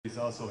He's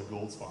also a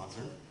gold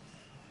sponsor,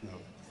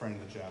 friend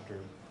of the chapter,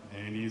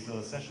 and he's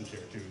a session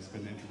chair too. He's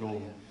been integral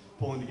in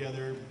pulling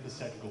together this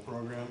technical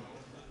program,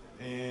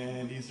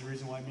 and he's the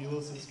reason why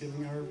Miloš is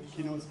giving our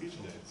keynote speech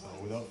today. So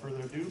without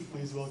further ado,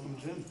 please welcome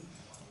Jim.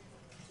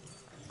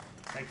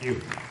 Thank you.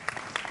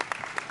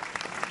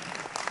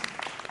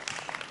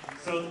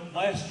 So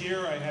last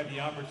year I had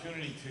the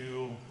opportunity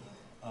to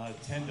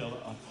attend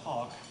a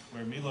talk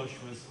where Miloš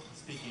was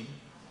speaking,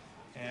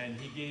 and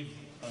he gave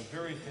a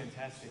very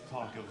fantastic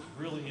talk. It was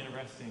really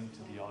interesting to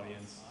the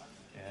audience,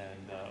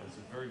 and it was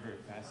very, very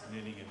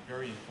fascinating and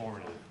very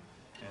informative.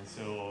 And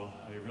so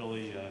I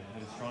really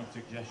had a strong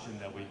suggestion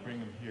that we bring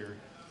him here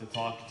to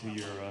talk to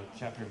your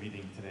chapter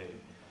meeting today.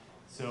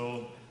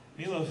 So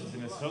Miloš is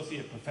an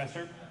associate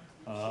professor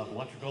of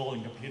electrical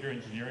and computer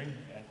engineering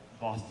at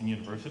Boston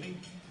University.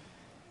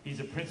 He's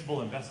a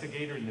principal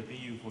investigator in the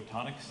BU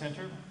Photonics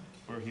Center,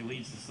 where he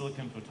leads the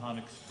Silicon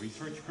Photonics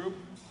Research Group.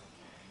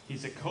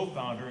 He's a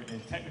co-founder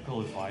and technical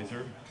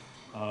advisor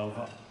of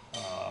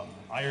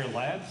IR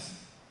Labs.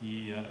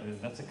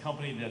 That's a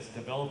company that's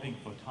developing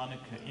photonic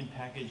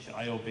in-package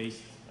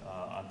I/O-based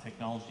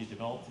technology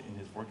developed in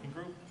his working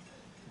group.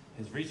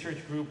 His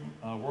research group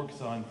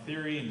works on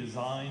theory and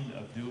design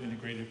of new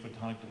integrated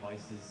photonic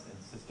devices and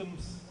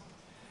systems,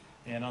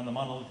 and on the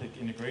monolithic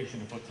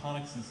integration of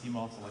photonics and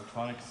CMOS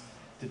electronics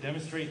to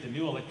demonstrate the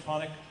new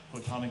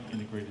electronic-photonic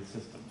integrated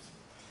systems.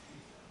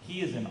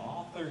 He is an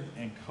author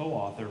and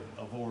co-author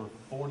of over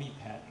 40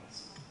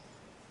 patents,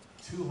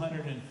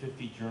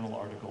 250 journal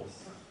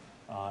articles,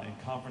 and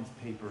conference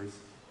papers,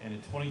 and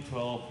in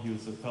 2012 he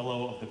was a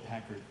fellow of the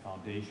Packard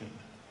Foundation.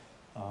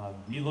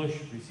 Miloš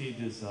received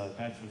his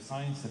Bachelor of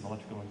Science in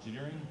Electrical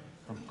Engineering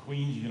from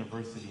Queen's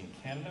University in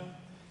Canada,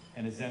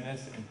 and his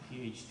MS and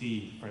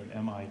PhD from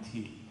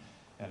MIT.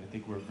 And I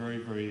think we're very,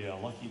 very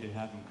lucky to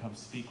have him come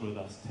speak with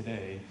us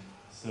today.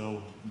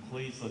 So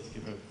please, let's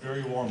give a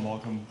very warm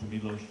welcome to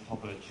Miloš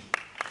Popović.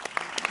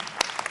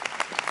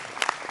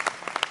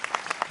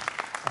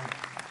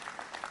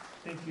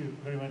 Thank you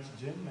very much,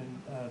 Jim,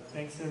 and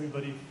thanks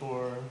everybody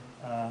for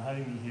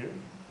having me here.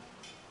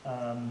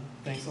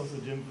 Thanks also,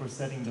 Jim, for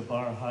setting the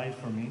bar high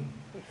for me.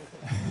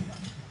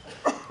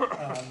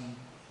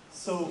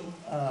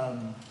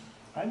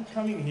 I'm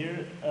coming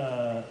here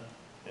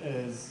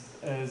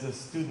as a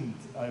student,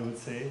 I would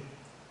say,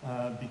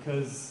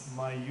 because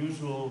my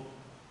usual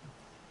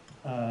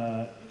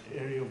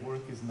area of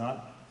work is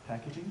not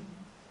packaging,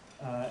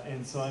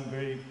 and so I'm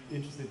very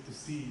interested to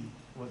see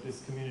what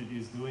this community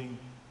is doing,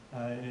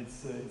 and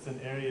it's an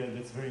area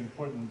that's very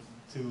important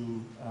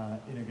to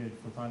integrated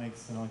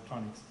photonics and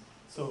electronics.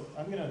 So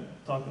I'm going to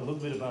talk a little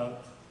bit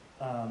about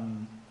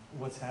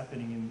what's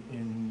happening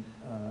in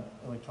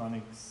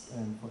electronics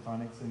and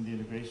photonics and the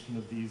integration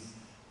of these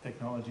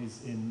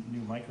technologies in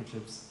new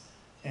microchips.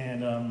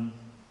 And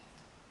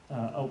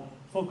I'll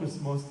focus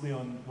mostly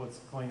on what's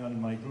going on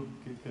in my group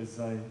because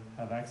I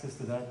have access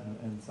to that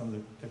and some of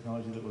the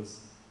technology that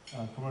was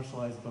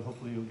commercialized, but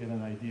hopefully you'll get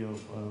an idea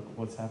of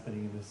what's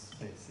happening in this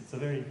space. It's a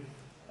very,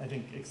 I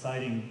think,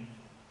 exciting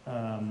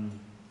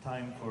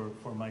time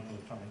for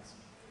microelectronics.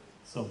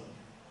 So,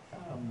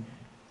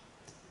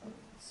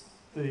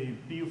 the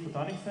BU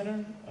Photonics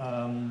Center,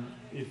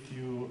 if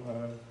you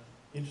are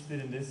interested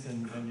in this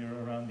and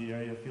you're around the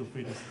area, feel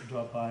free to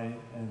drop by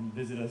and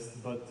visit us.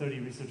 About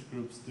 30 research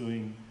groups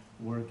doing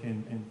work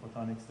in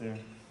photonics there,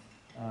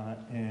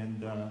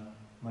 and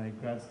my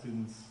grad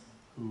students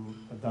who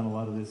have done a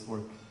lot of this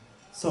work.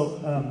 So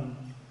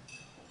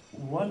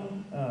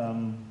one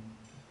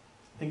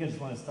thing I just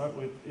want to start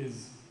with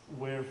is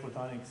where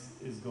photonics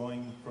is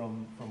going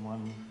from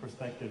one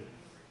perspective.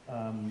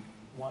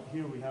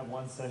 Here we have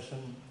one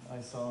session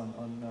I saw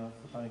on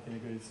photonic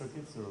integrated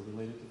circuits, or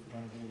related to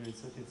photonic integrated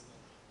circuits.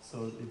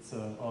 So it's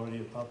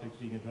already a topic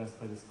being addressed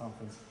by this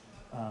conference.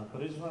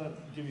 But I just want to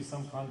give you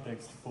some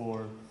context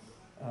for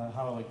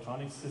how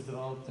electronics is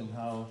developed and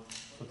how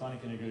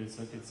photonic integrated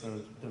circuits are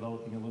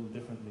developing a little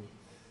differently.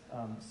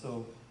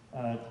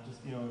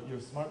 Your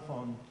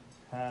smartphone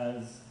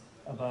has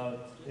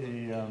about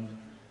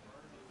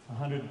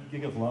 100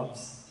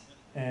 gigaflops,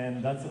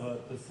 and that's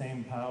about the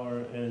same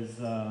power as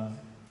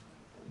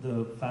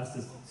the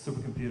fastest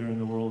supercomputer in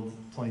the world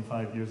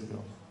 25 years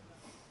ago.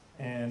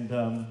 And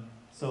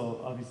so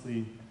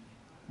obviously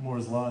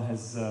Moore's law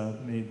has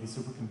made the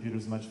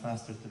supercomputers much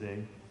faster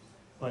today,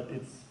 but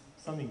it's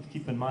something to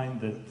keep in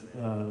mind that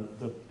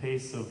the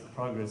pace of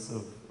progress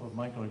of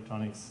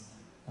microelectronics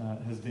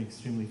has been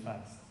extremely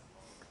fast.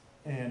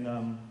 And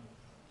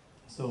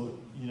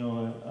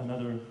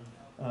another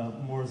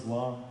Moore's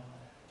law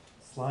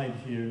slide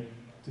here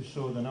to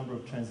show the number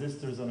of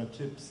transistors on a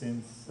chip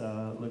since,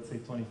 let's say,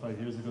 25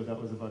 years ago. That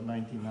was about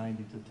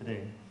 1990 to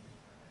today.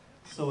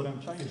 So what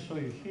I'm trying to show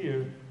you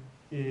here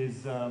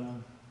is,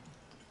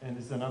 and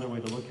this is another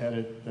way to look at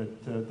it,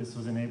 that this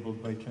was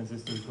enabled by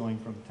transistors going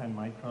from 10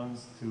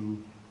 microns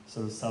to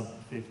sort of sub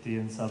 50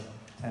 and sub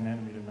 10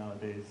 nanometer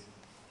nowadays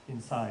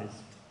in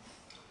size.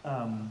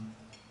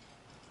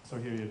 So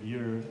here you have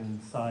year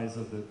and size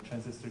of the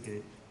transistor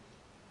gate.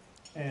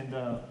 And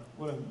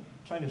what I'm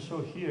trying to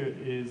show here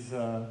is,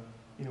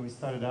 we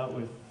started out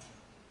with,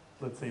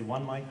 let's say,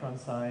 1 micron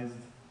sized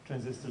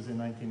transistors in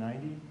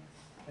 1990,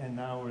 and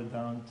now we're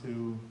down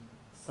to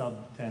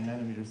sub 10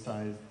 nanometer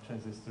sized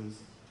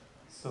transistors.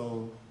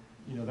 So,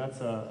 that's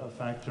a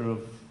factor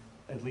of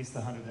at least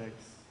 100x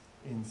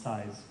in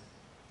size.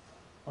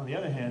 On the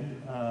other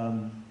hand,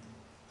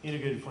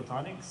 integrated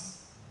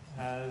photonics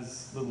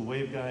has little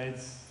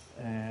waveguides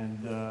and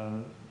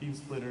beam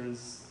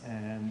splitters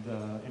and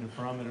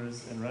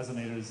interferometers and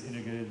resonators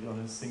integrated on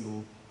a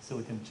single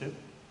silicon chip.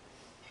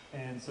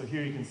 And so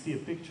here you can see a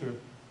picture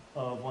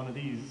of one of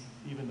these.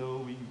 Even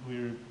though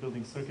we're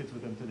building circuits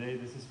with them today,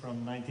 this is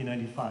from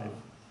 1995.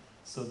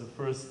 So the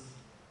first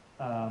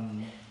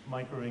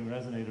micro-ring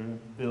resonator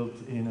built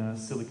in a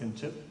silicon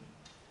chip.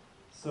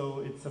 So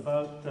it's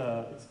about,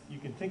 you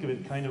can think of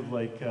it kind of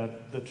like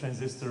the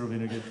transistor of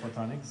integrated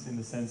photonics, in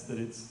the sense that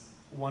it's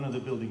one of the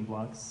building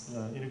blocks.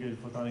 Integrated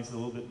photonics is a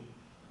little bit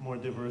more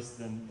diverse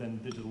than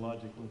digital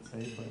logic, let's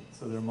say, but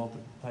so there are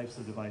multiple types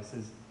of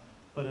devices.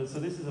 But so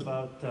this is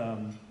about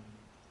 5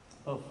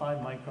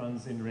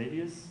 microns in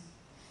radius,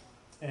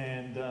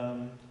 and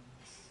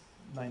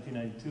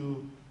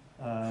 1992,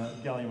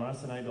 gallium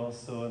arsenide,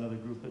 also another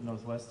group at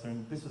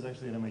Northwestern. This was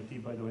actually at MIT,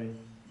 by the way.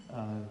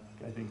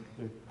 I think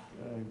the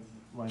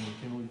Lionel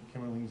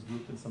Kimmerling's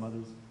group and some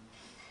others.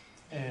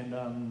 And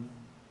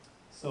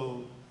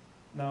so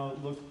now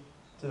look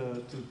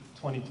to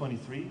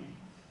 2023.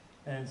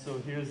 And so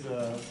here's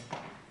a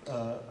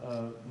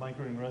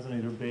micro-ring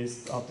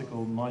resonator-based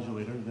optical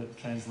modulator that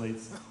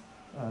translates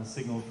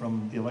signal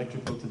from the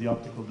electrical to the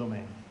optical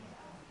domain.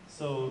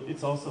 So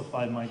it's also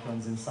 5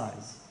 microns in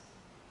size.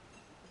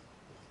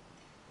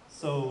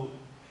 So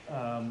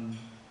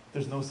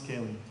there's no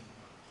scaling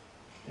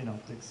in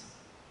optics.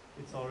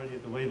 It's already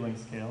at the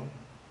wavelength scale.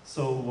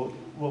 So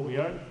what we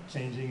are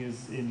changing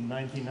is, in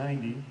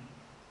 1990,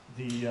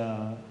 the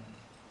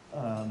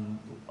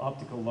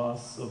optical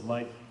loss of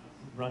light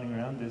running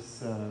around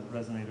this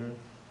resonator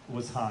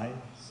was high.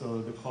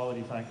 So the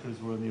quality factors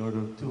were in the order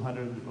of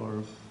 200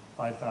 or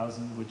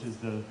 5,000, which is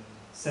the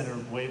center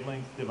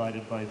wavelength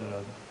divided by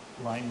the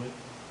line width.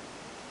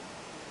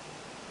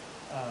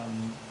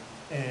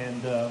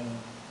 And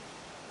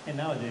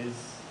nowadays,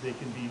 they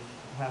can be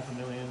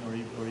 500,000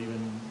 or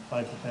even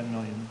 5 to 10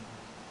 million.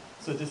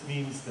 So it just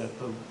means that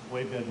the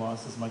waveguide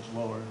loss is much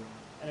lower.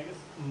 And I guess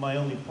my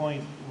only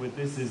point with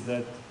this is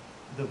that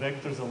the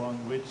vectors along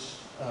which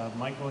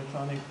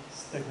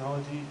microelectronics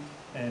technology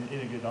and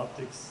integrated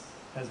optics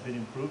has been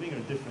improving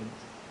are different.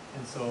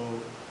 And so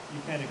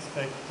you can't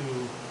expect to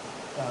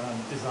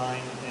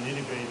design and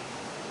integrate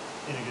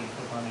integrated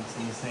photonics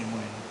in the same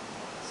way.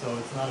 So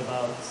it's not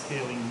about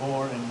scaling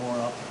more and more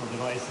optical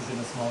devices in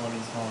a smaller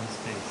and smaller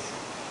space.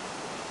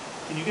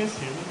 Can you guys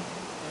hear me?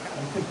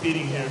 I'm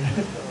competing here.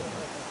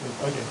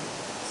 Okay.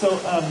 So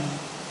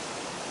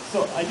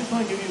I just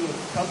want to give you a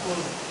couple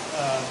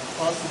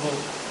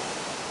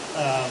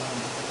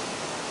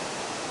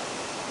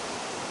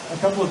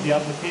of the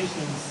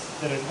applications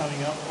that are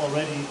coming up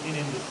already in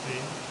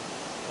industry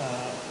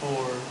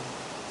for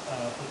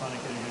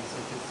photonic integrated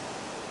circuits.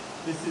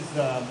 This is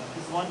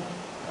one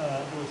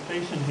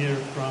illustration here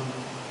from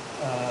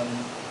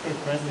Kurt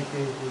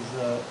Resnicker, who's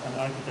an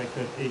architect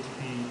at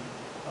HP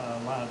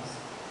Labs,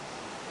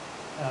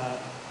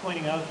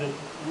 pointing out that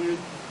we're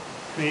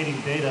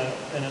creating data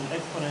at an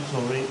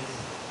exponential rate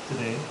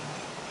today,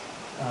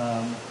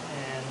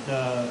 and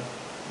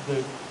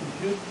the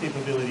compute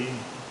capability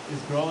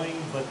is growing,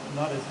 but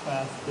not as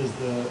fast as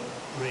the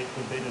rate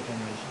of data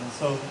generation. And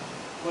so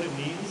what it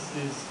means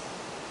is,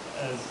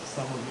 as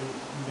some of you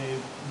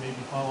may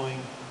be following,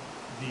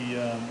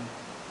 the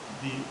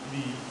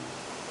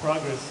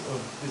progress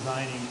of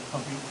designing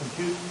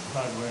compute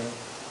hardware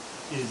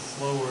is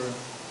slower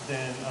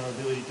than our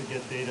ability to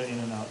get data in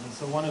and out. And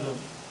so one of the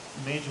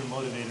major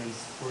motivators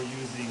for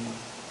using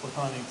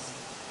photonics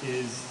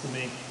is to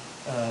make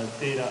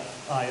data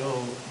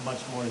I/O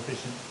much more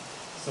efficient.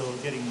 So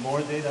getting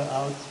more data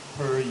out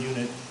per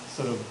unit,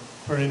 sort of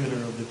perimeter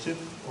of the chip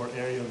or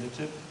area of the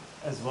chip,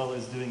 as well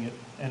as doing it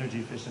energy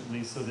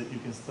efficiently so that you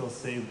can still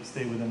stay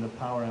within the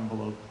power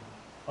envelope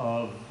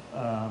of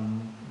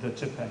the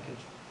chip package.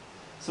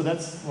 So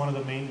that's one of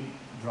the main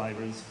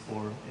drivers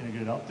for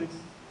integrated optics.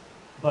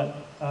 But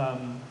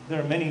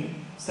there are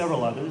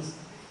several others,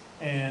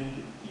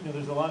 and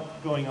there's a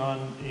lot going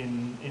on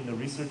in the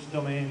research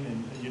domain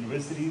in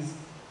universities,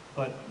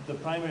 but the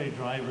primary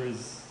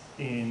drivers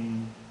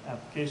in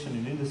application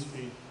in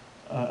industry,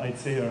 I'd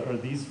say, are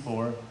these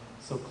four.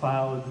 So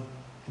cloud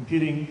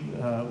computing,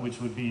 which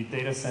would be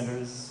data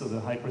centers, so the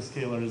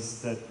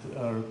hyperscalers that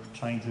are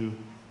trying to,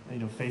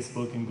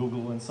 Facebook and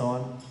Google and so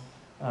on,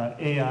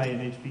 AI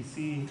and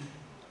HPC,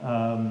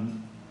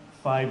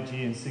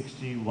 5G and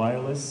 6G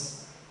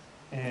wireless,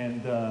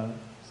 and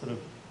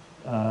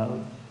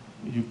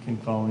you can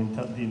call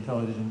the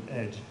intelligent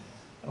edge,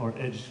 or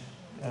edge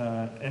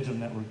of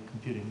network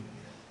computing.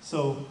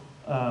 So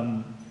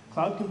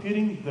cloud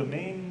computing, the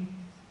main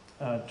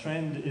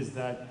trend is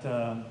that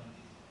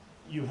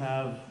you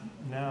have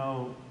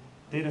now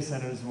data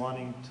centers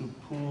wanting to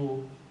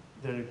pool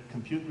their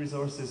compute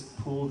resources,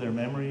 pool their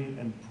memory,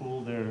 and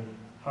pool their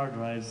hard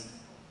drives.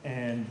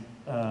 And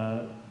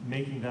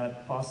making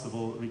that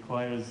possible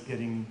requires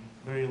getting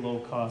very low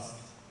cost,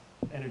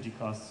 energy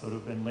cost sort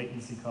of, and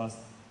latency cost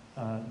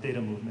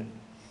data movement.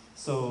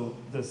 So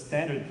the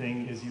standard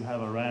thing is you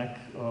have a rack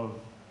of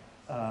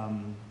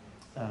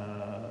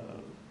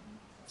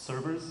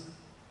servers,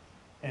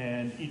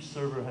 and each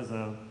server has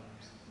a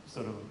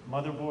sort of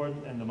motherboard,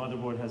 and the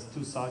motherboard has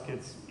 2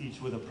 sockets,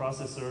 each with a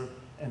processor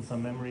and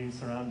some memory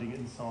surrounding it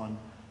and so on.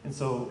 And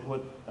so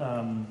what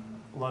a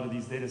lot of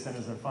these data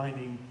centers are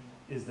finding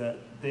is that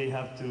they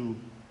have to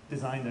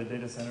design their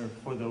data center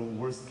for the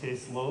worst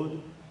case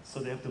load, so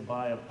they have to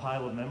buy a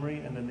pile of memory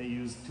and then they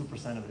use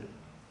 2% of it.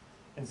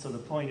 And so the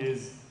point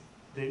is,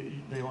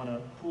 they want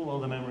to pool all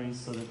the memory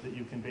so that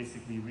you can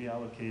basically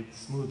reallocate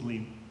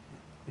smoothly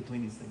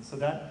between these things. So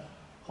that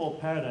whole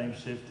paradigm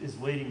shift is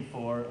waiting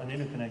for an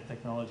interconnect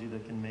technology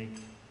that can make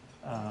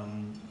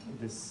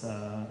this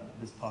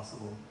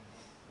possible.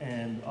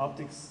 And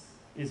optics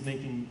is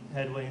making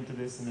headway into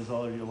this, and there's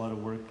already a lot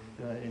of work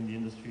in the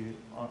industry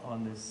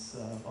on this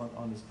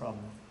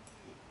problem.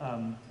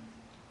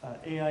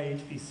 AI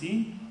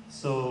HPC,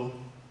 so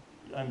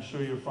I'm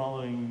sure you're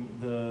following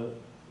the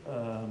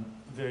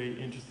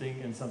very interesting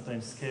and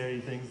sometimes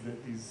scary things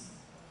that these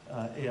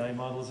AI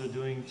models are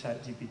doing,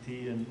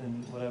 ChatGPT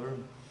and whatever.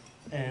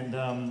 And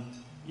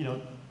you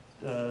know,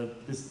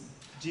 this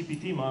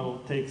GPT model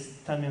takes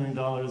 $10 million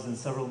and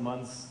several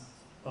months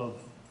of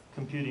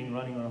computing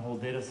running on a whole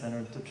data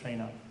center to train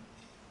up.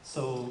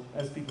 So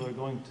as people are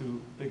going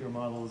to bigger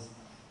models,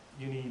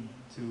 you need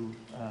to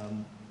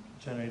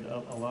generate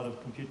a lot of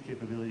compute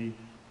capability,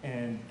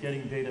 and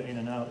getting data in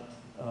and out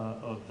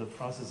of the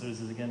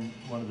processors is again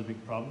one of the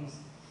big problems.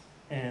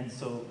 And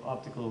so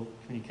optical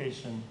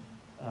communication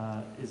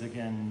is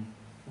again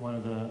one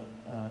of the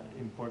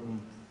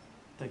important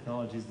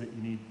technologies that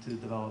you need to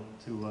develop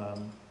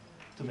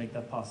to make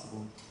that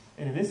possible.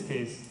 And in this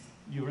case,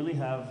 you really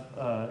have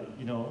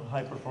you know,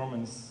 high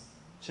performance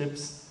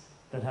chips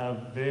that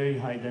have very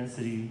high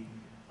density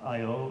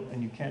I/O,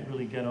 and you can't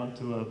really get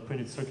onto a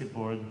printed circuit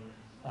board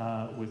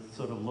with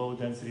sort of low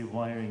density of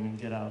wiring and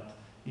get out.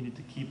 You need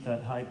to keep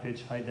that high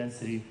pitch, high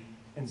density.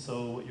 And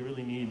so what you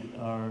really need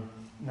are,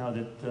 now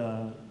that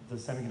the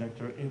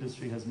semiconductor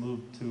industry has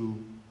moved to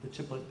the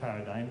chiplet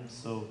paradigm,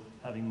 so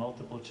having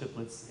multiple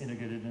chiplets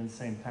integrated in the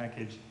same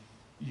package,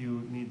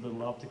 you need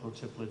little optical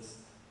chiplets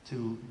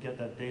to get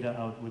that data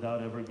out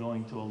without ever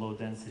going to a low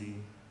density.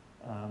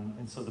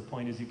 And so the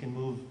point is, you can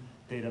move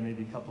data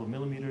maybe a couple of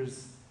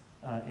millimeters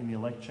in the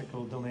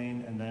electrical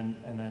domain, and then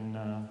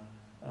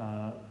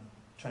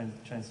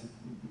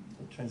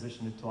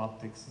transition it to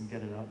optics and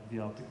get it out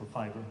via optical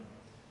fiber.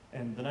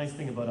 And the nice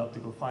thing about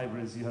optical fiber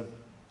is you have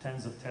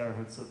tens of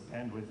terahertz of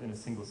bandwidth in a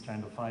single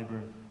strand of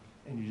fiber,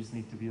 and you just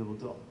need to be able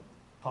to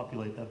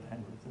populate that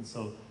bandwidth. And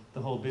so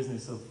the whole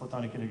business of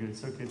photonic integrated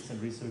circuits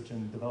and research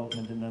and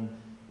development in them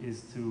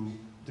is to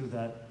do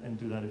that and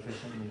do that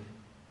efficiently.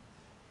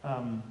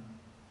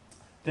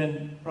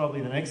 Then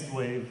probably the next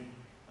wave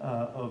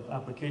of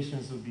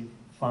applications would be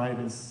 5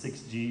 and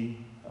 6G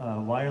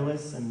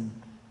wireless and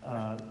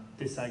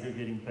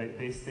disaggregating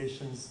base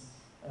stations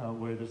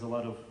where there's a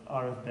lot of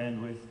RF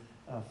bandwidth,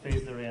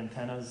 phased array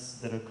antennas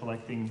that are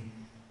collecting,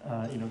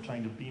 you know,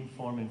 trying to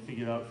beamform and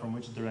figure out from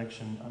which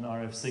direction an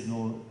RF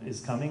signal is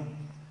coming.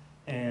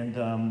 And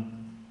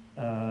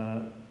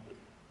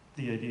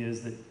the idea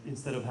is that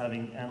instead of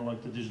having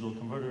analog to digital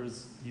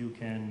converters, you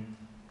can,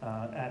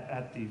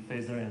 at the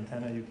phased array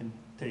antenna, you can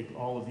take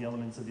all of the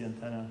elements of the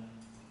antenna,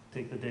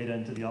 take the data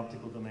into the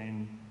optical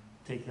domain,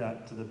 take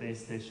that to the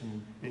base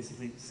station,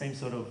 basically same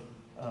sort of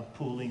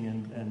pooling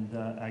and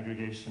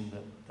aggregation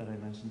that I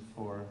mentioned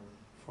for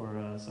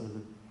sort of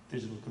the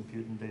digital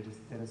compute and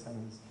data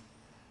centers.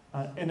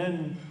 And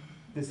then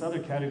this other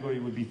category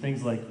would be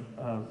things like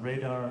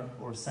radar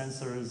or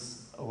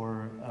sensors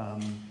or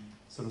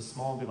sort of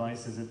small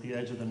devices at the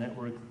edge of the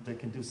network that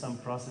can do some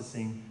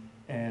processing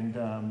and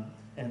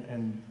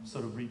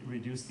sort of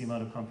reduce the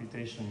amount of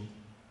computation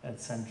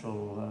at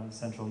central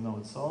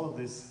nodes. So all of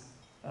this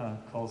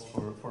calls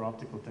for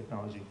optical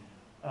technology.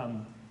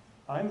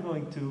 I'm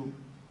going to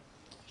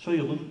show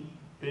you a little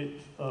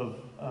bit of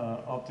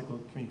optical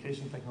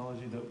communication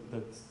technology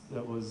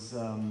that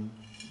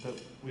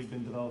we've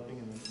been developing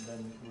and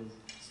then was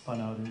spun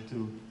out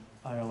into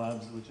IR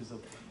Labs, which is a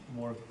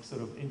more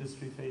sort of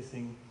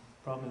industry-facing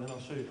problem. And then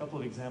I'll show you a couple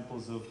of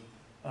examples of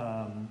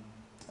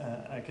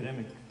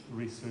academic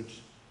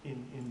research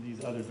in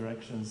these other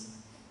directions,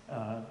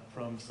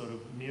 from sort of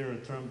nearer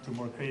term to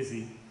more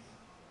crazy.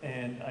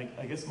 And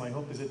I guess my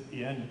hope is at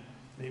the end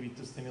maybe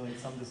to stimulate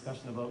some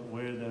discussion about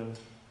where the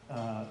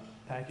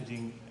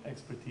packaging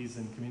expertise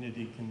and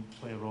community can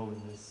play a role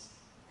in this.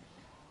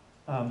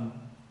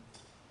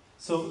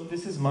 So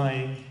this is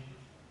my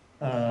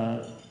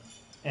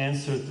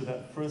answer to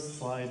that first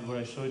slide where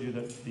I showed you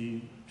that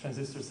the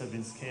transistors have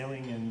been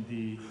scaling and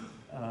the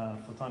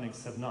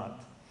photonics have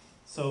not.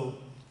 So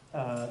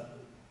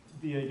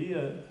the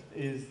idea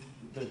is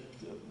that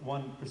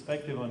one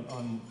perspective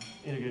on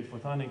integrated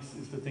photonics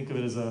is to think of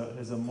it as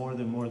a more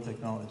than more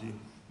technology,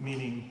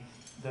 meaning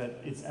that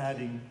it's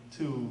adding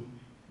to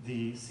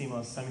the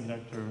CMOS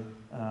semiconductor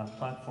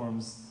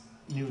platforms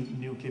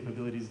new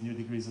capabilities, new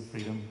degrees of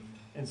freedom.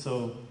 And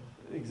so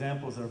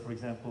examples are, for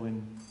example,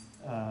 in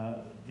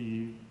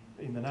the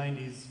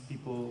 90s,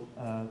 people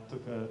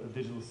took a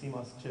digital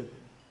CMOS chip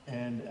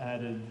and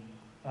added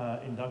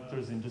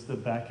inductors in just the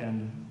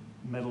back-end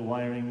metal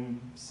wiring,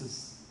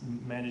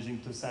 managing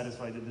to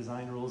satisfy the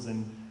design rules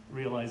and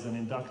realize an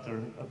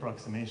inductor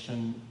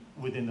approximation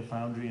within the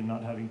foundry and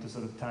not having to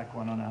sort of tack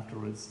one on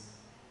afterwards.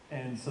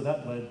 And so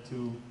that led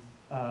to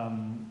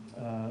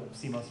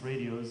CMOS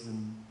radios,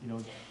 and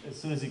as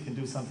soon as you can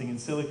do something in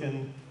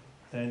silicon,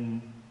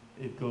 then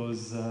it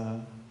goes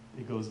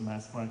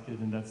mass market,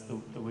 and that's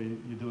the way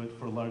you do it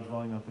for large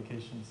volume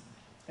applications.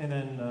 And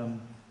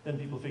then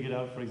people figured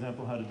out, for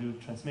example, how to do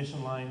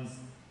transmission lines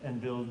and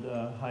build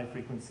high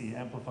frequency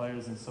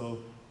amplifiers, and so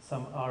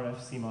some RF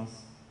CMOS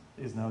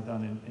is now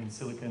done in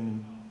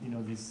silicon.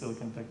 These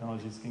silicon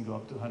technologies can go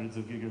up to hundreds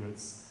of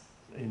gigahertz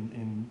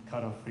in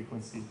cutoff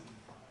frequency,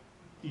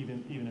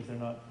 even if they're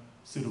not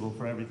suitable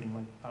for everything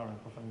like power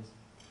amplifiers.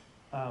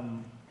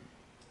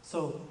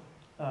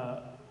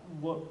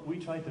 What we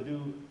try to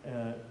do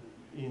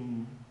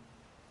in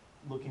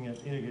looking at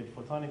integrated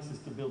photonics is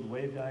to build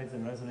waveguides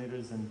and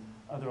resonators and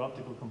other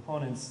optical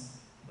components,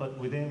 but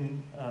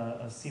within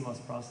a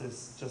CMOS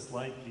process just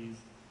like these,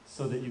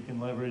 so that you can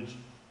leverage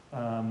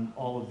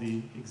all of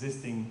the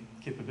existing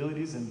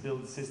capabilities and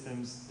build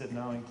systems that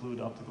now include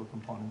optical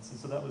components. And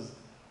so that was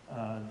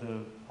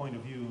the point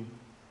of view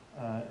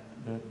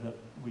that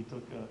we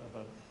took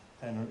about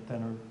 10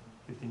 or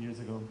 15 years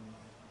ago.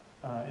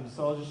 And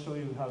so I'll just show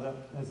you how that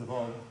has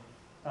evolved.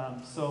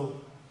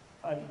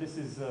 This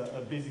is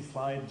a busy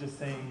slide just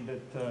saying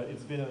that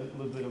it's been a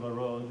little bit of a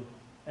road,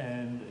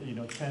 and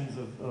tens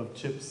of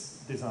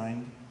chips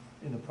designed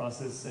in the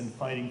process and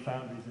fighting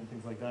foundries and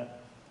things like that.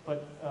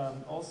 But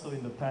also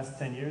in the past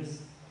 10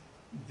 years,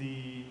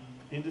 the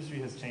industry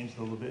has changed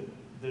a little bit.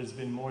 There's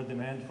been more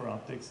demand for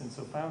optics, and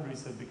so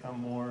foundries have become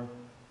more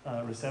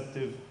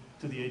receptive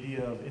to the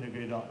idea of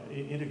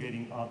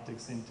integrating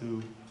optics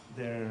into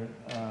their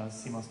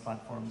CMOS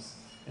platforms.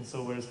 And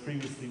so whereas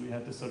previously we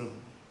had to sort of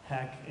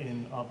hack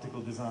in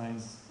optical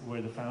designs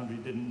where the foundry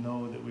didn't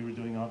know that we were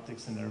doing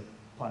optics in their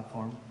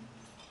platform,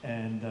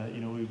 and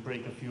we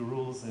break a few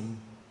rules and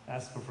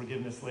ask for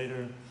forgiveness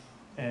later.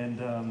 And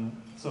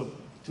so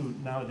to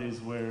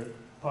nowadays where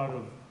part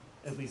of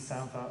at least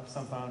some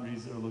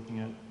foundries are looking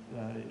at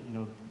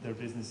their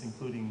business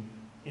including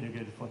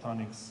integrated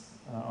photonics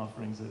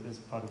offerings as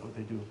part of what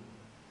they do.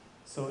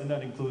 So, and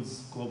that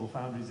includes global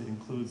foundries, it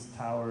includes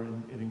Tower,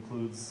 and it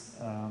includes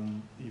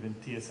even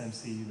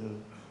TSMC,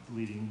 the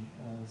leading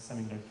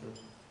semiconductor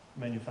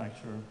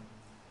manufacturer.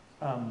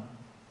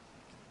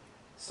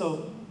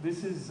 So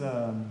this is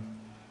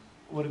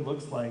what it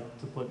looks like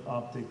to put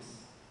optics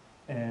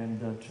and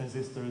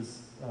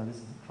transistors. This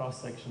is the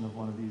cross-section of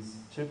one of these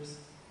chips.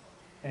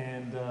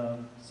 And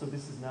so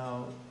this is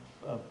now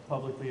a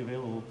publicly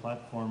available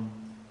platform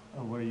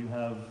where you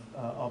have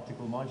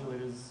optical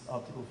modulators,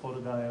 optical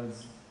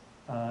photodiodes,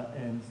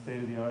 and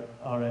state-of-the-art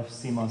RF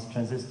CMOS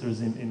transistors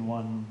in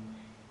one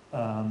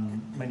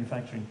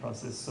manufacturing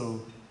process.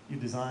 So you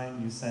design,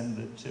 you send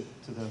the chip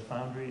to the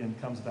foundry, and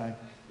comes back,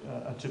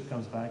 a chip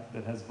comes back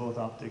that has both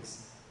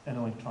optics and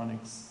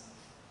electronics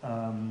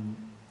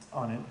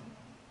on it.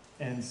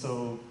 And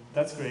so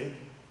that's great,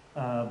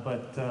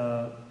 but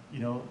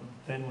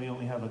then we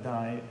only have a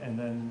die, and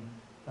then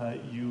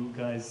you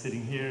guys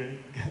sitting here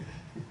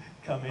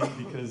come in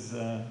because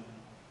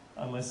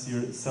unless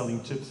you're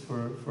selling chips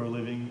for a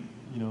living,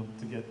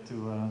 to get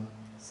to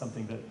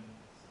something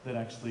that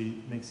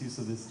actually makes use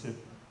of this chip,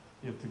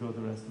 you have to go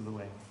the rest of the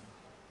way.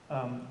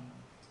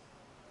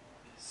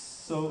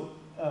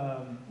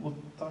 We'll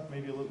talk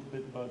maybe a little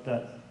bit about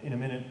that in a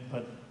minute,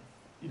 but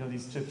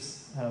these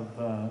chips have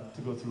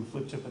to go through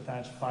flip chip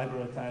attach,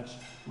 fiber attach,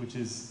 which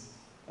is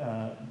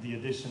the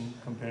addition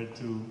compared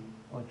to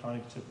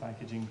electronic chip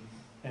packaging,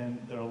 and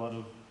there are a lot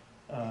of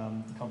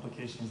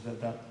complications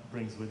that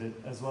brings with it,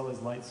 as well as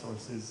light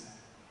sources,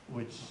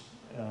 which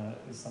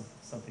is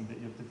something that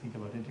you have to think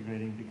about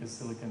integrating because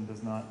silicon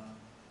does not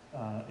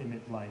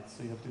emit light,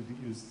 so you have to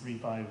use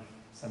 3-5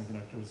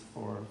 semiconductors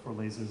for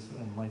lasers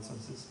and light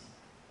sources.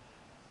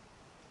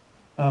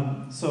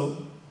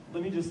 So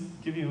let me just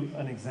give you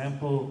an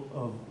example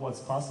of what's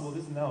possible.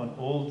 This is now an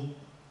old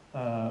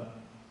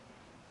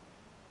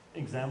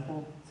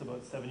example. It's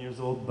about 7 years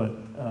old, but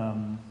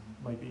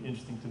might be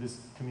interesting to this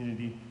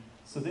community.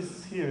 So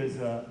this here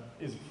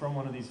is from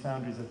one of these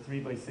foundries, a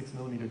 3x6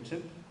 millimeter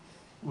chip,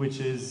 which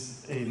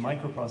is a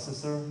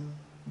microprocessor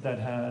that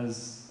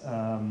has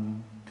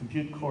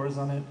compute cores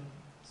on it.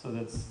 So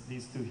that's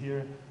these two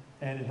here,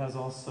 and it has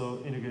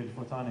also integrated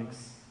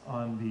photonics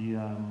on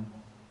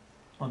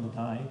the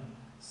die.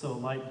 So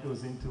light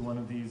goes into one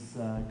of these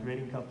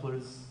grating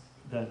couplers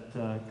that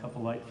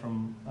couple light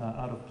from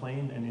out of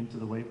plane and into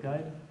the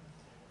waveguide.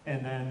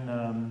 And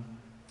then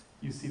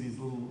you see these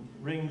little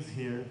rings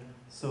here.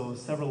 So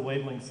several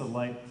wavelengths of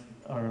light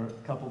are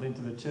coupled into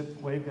the chip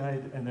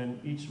waveguide, and then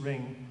each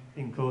ring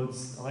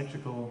encodes an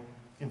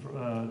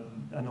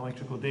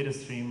electrical data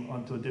stream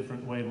onto a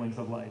different wavelength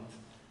of light.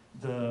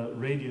 The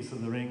radius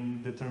of the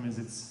ring determines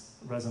its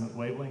resonant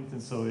wavelength,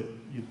 and so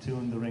you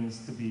tune the rings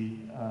to be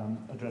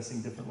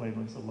addressing different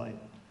wavelengths of light.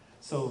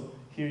 So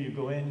here you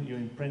go in, you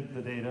imprint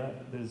the data.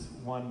 There's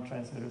one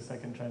transmitter,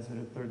 second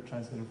transmitter, third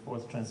transmitter,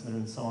 fourth transmitter,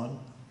 and so on.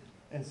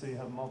 And so you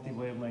have a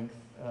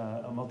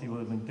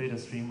multi-wavelength data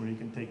stream where you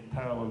can take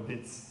parallel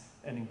bits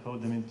and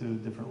encode them into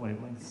different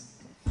wavelengths.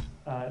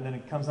 And then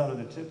it comes out of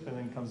the chip and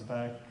then comes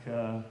back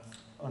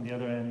on the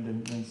other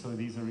end, and so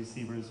these are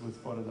receivers with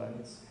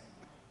photodiodes.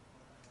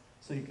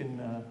 So you can,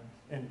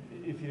 and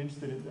if you're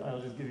interested,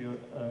 I'll just give you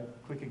a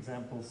quick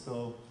example.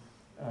 So,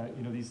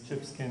 these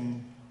chips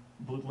can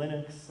boot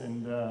Linux,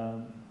 and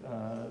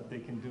they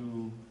can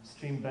do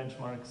stream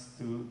benchmarks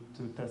to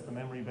test the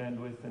memory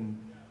bandwidth, and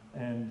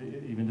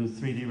even do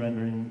 3D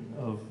rendering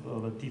of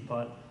a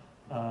teapot.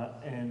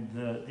 And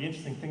the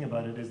interesting thing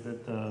about it is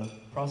that the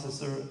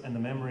processor and the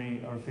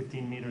memory are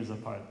 15 meters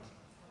apart,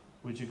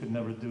 which you could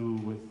never do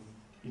with,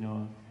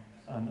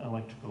 an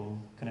electrical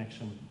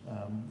connection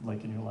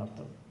like in your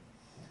laptop.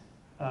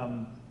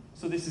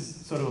 So this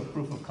is sort of a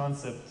proof of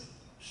concept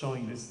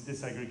showing this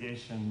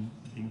disaggregation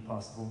being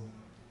possible.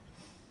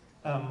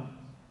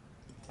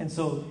 And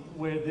so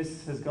where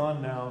this has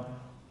gone now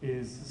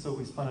is, so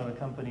we spun out a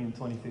company in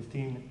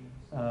 2015,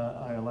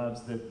 IR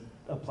Labs, that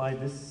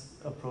applied this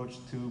approach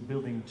to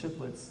building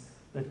chiplets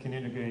that can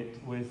integrate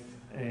with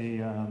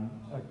a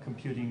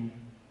computing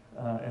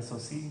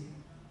SoC.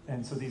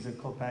 And so these are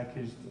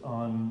co-packaged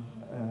on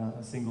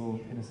a single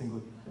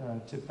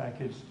chip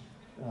package.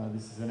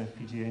 This is an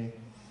FPGA.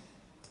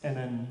 And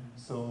then,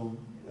 so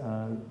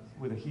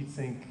with a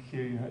heatsink,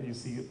 here you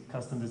see a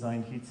custom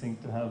designed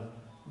heatsink to have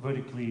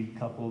vertically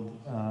coupled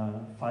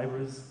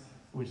fibers,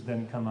 which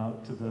then come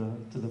out to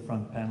the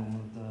front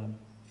panel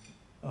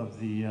of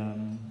the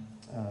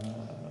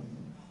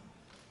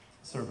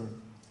server.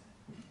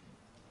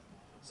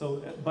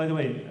 So, by the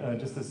way,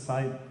 just a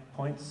side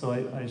point, so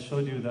I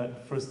showed you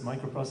that first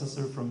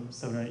microprocessor from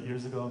 7 or 8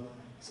 years ago.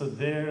 So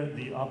there,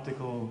 the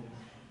optical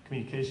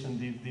communication,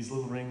 these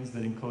little rings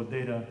that encode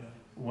data,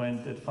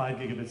 went at 5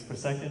 gigabits per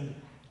second,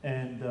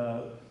 and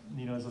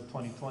as of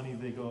 2020,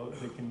 they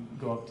can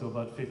go up to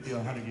about 50 or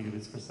 100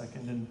 gigabits per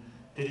second, and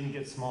they didn't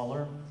get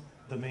smaller.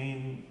 The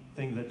main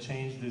thing that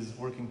changed is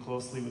working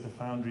closely with the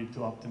foundry to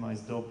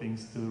optimize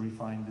dopings to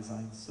refine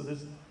designs. So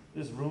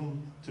there's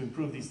room to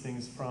improve these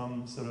things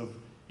from sort of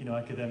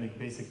academic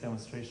basic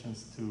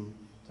demonstrations to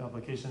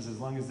applications, as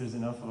long as there's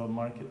enough of a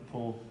market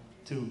pull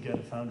to get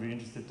a foundry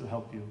interested to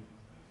help you.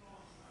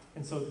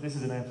 And so this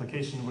is an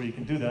application where you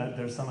can do that.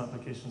 There are some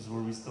applications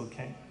where we still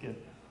can't get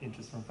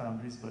interest from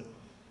foundries, but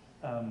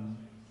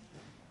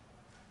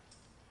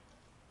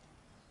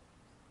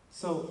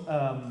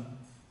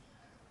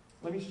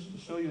let me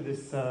show you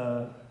this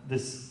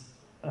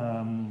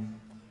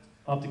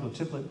optical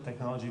chiplet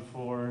technology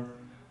for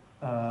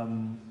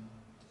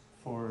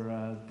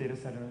data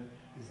center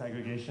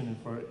disaggregation and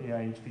for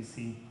AI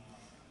HPC.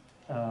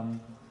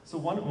 So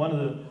one of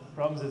the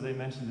problems, as I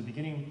mentioned at the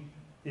beginning,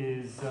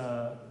 is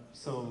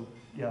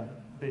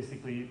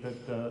basically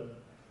that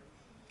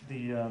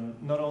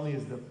not only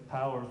is the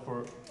power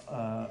for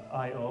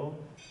I/O,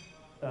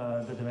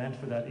 the demand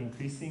for that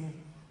increasing,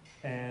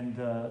 and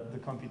the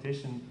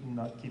computation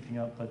not keeping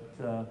up, but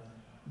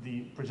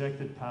the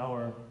projected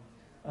power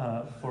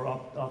for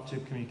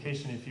op-chip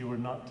communication, if you were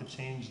not to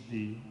change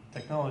the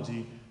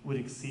technology, would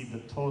exceed the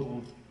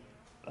total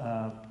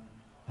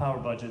power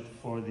budget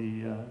for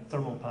the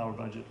thermal power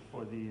budget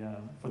for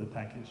the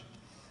package.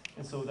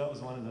 And so that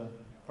was one of the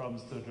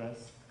problems to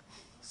address.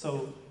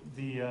 So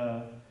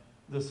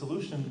the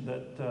solution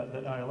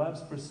that IR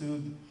Labs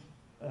pursued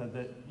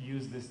that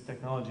used this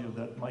technology of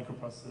that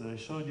microprocessor that I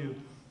showed you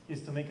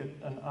is to make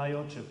an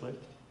I/O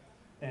chiplet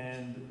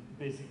and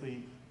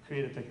basically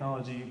create a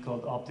technology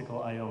called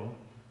optical I/O,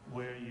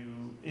 where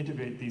you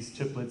integrate these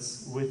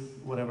chiplets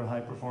with whatever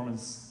high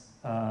performance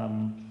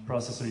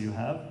processor you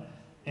have,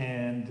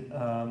 and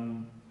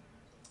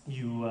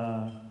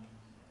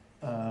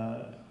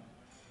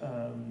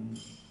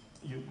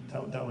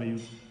that way you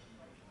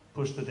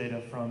push the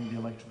data from the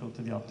electrical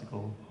to the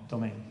optical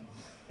domain.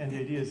 And the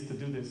idea is to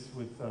do this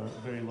with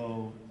very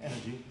low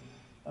energy.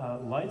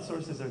 Light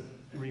sources are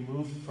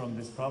removed from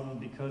this problem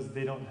because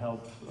they don't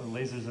help.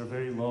 Lasers are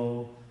very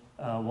low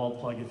wall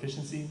plug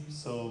efficiency,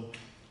 so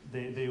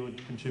they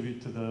would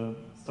contribute to the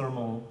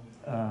thermal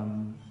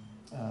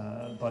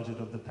budget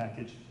of the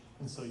package.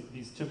 And so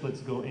these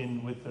chiplets go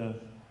in with the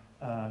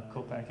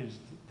co-packaged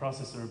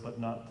processor, but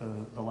not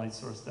the light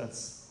source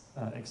that's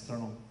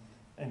external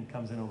and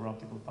comes in over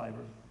optical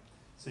fiber.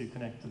 So you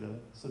connect to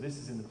so this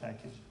is in the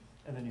package,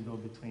 and then you go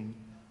between.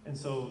 And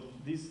so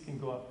these can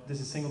go up, this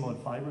is single mode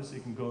fiber, so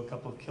you can go a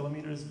couple of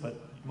kilometers, but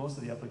most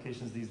of the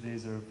applications these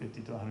days are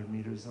 50 to 100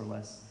 meters or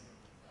less.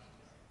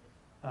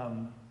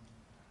 So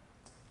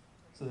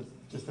that's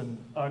just an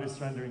artist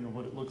rendering of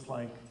what it looks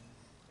like.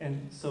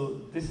 And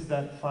so this is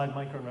that 5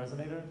 micron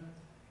resonator,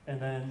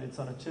 and then it's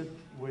on a chip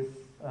with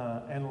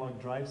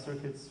analog drive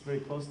circuits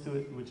very close to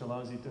it, which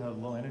allows you to have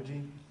low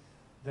energy.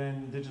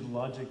 Then digital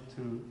logic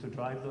to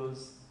drive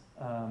those.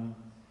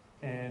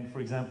 And for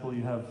example,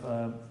 you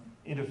have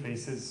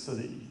interfaces so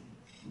that,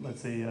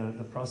 let's say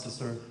the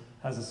processor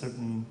has a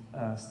certain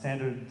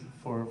standard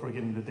for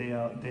getting the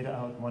data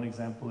out. One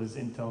example is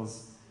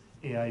Intel's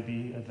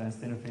AIB,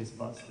 Advanced Interface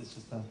Bus. It's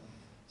just a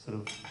sort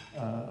of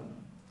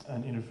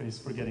an interface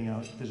for getting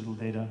out digital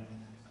data.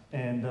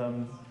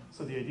 And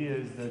so the idea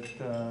is that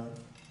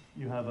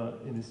you have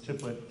in this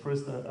chiplet,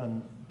 first a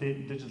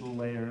digital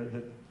layer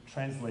that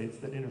translates,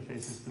 that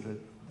interfaces to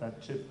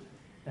that chip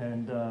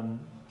and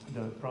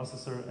the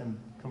processor and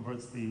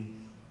converts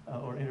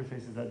or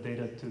interfaces that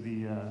data to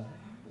the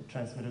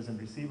transmitters and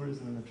receivers,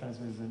 and then the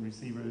transmitters and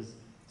receivers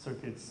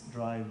circuits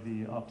drive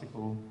the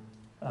optical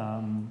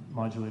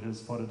modulators,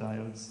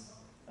 photodiodes,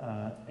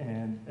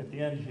 and at the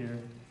end here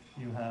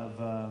you have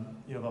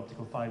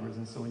optical fibers.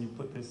 And so when you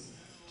put this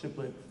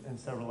chiplet and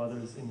several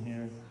others in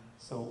here,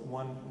 so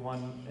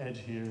one edge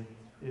here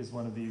is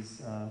one of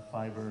these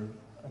fiber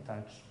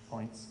attach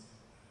points.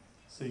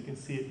 So you can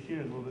see it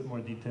here in a little bit more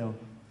detail.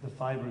 The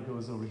fiber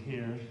goes over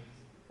here.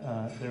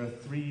 There are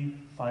 3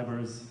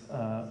 fibers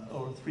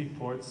or 3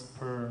 ports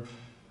per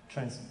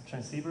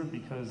transceiver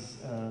because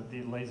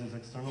the laser is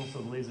external. So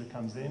the laser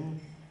comes in,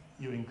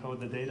 you encode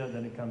the data,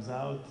 then it comes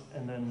out,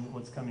 and then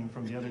what's coming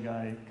from the other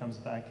guy comes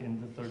back in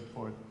the 3rd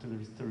port to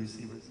the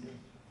receivers here.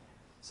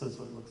 So that's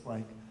what it looks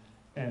like.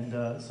 And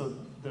so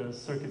the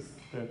circuits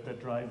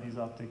that drive these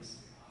optics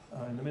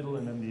in the middle,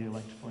 and then the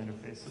electrical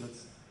interface. So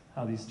that's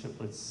how these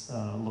chiplets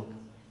look.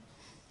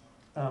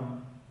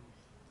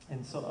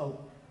 And so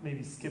I'll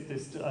maybe skip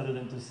this other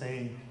than to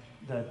say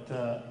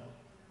that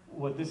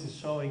what this is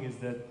showing is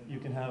that you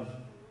can have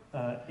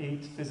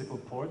 8 physical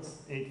ports,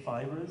 8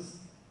 fibers,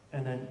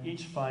 and then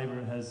each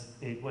fiber has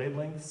 8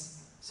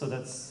 wavelengths. So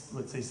that's,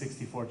 let's say,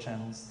 64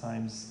 channels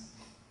times,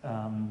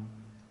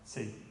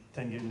 say,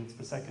 10 gigabits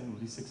per second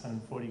would be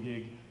 640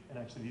 gig. And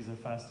actually these are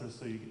faster,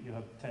 so you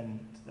have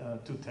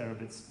 2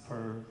 terabits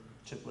per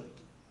chiplet.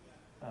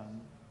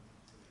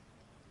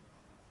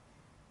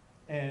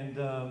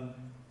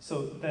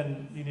 So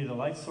then you need a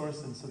light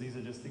source, and so these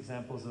are just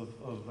examples of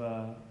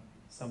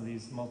some of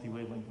these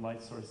multi-wavelength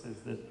light sources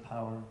that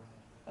power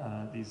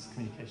these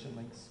communication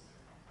links.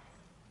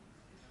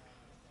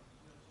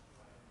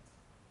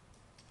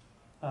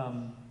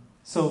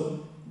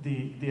 So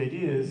the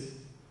idea is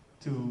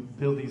to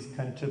build these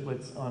kind of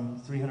chiplets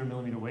on 300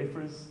 millimeter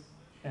wafers,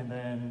 and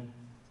then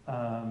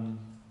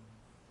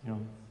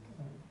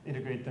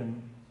integrate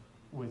them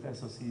with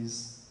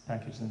SoCs,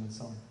 package them, and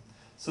so on.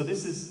 So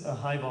this is a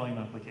high volume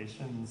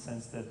application in the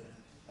sense that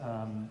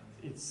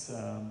it's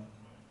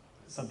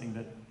something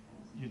that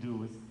you do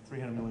with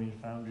 300 millimeter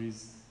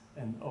foundries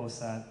and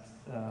OSAT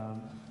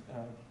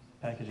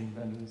packaging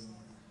vendors.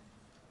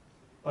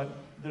 But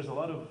there's a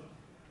lot of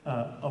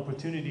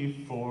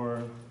opportunity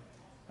for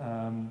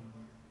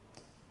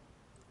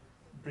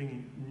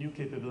bringing new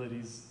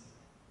capabilities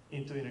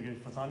into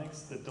integrated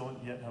photonics that don't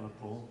yet have a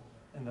pull,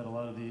 and that a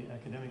lot of the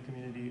academic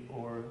community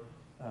or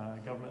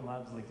government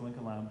labs like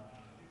Lincoln Lab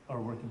are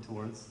working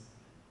towards.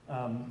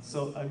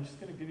 So I'm just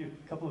going to give you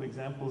a couple of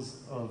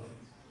examples of,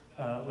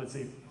 let's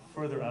say,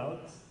 further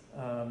out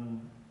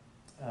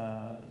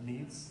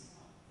needs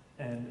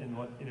and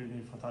what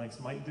integrated photonics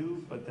might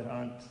do, but that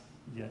aren't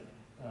yet,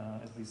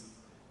 at least,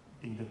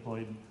 being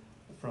deployed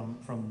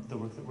from the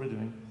work that we're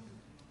doing.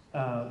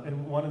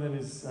 And one of them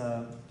is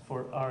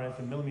for RF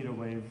and millimeter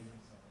wave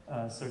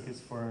circuits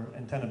for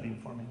antenna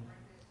beamforming.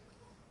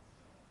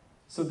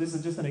 So this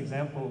is just an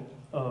example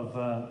of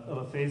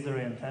a phased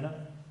array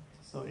antenna,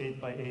 so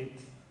 8 by 8.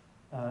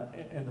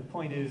 And the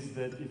point is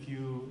that if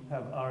you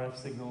have RF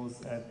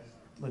signals at,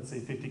 let's say,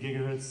 50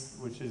 gigahertz,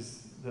 which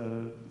is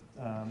the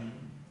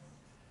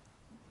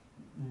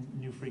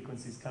new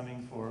frequencies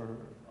coming for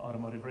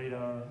automotive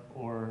radar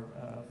or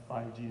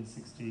 5G and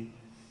 6G.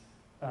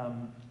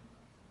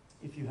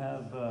 If you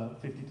have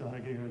 50 to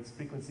 100 gigahertz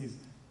frequencies,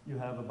 you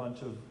have a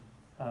bunch of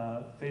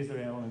phased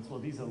array elements. Well,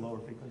 these are lower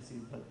frequency,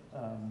 but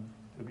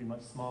they'll be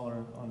much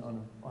smaller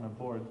on a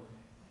board.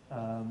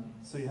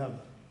 So you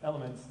have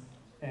elements,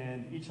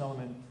 and each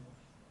element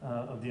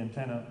of the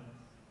antenna,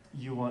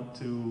 you want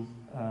to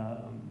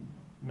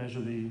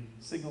measure the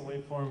signal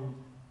waveform,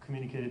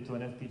 communicate it to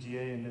an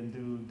FPGA, and then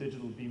do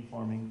digital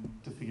beamforming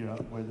to figure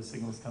out where the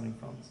signal is coming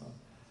from.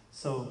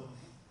 So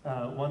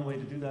one way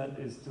to do that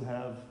is to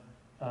have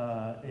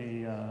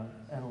a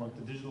analog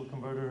to digital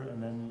converter,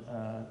 and then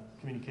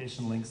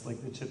communication links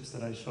like the chips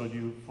that I showed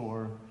you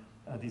for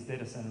these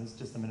data centers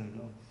just a minute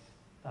ago.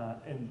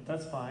 And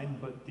that's fine,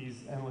 but these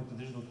analog to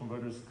digital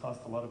converters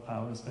cost a lot of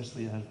power,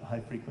 especially at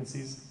high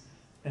frequencies.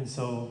 And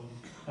so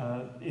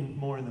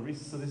more in the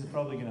research, so this is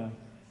probably going to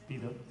be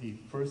the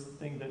first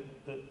thing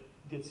that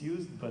gets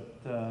used, but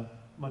a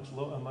much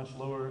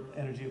lower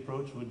energy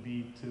approach would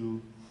be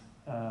to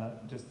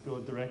just go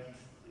direct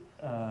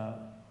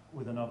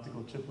with an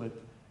optical chiplet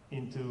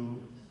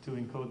to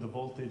encode the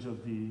voltage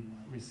of the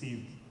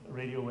received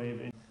radio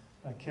wave.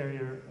 a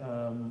carrier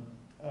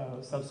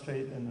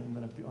substrate and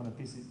then on a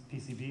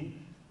PCB.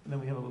 And then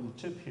we have a little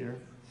chip here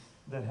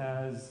that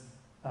has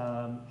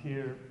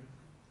here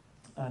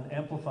an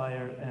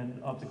amplifier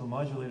and optical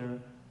modulator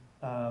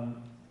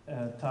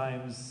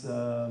times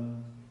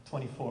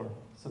 24.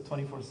 So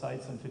 24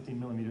 sites on 15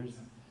 millimeters.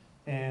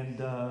 And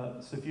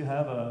so if you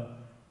have a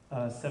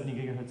 70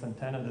 gigahertz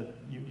antenna that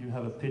you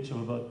have a pitch of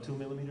about 2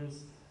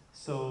 millimeters,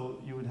 so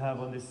you would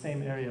have on this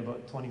same area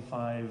about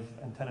 25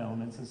 antenna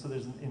elements. And so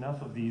there's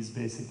enough of these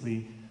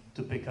basically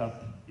to pick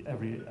up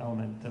every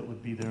element that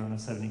would be there on a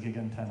 70 gig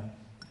antenna.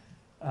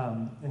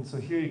 And so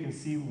here you can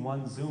see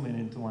one zoom in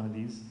into one of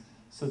these.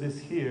 So this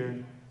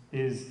here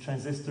is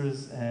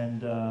transistors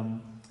and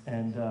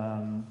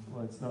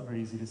well, it's not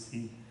very easy to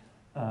see,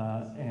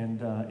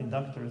 and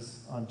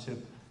inductors on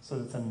chip. So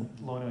it's a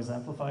low noise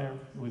amplifier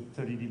with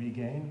 30 dB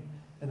gain.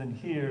 And then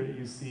here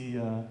you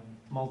see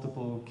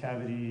multiple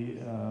cavity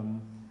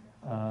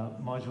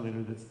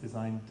modulator that's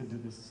designed to do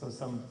this. So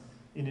some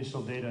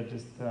initial data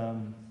just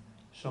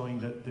showing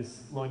that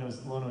this low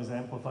noise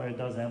amplifier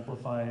does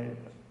amplify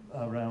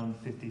around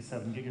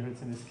 57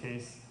 gigahertz in this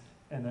case,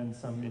 and then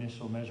some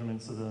initial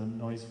measurements of the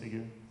noise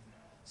figure.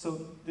 So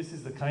this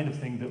is the kind of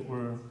thing that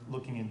we're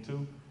looking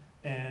into,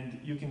 and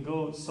you can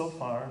go so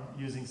far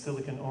using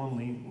silicon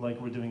only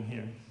like we're doing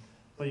here,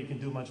 but you can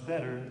do much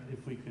better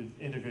if we could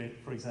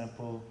integrate, for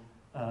example,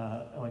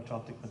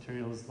 electro-optic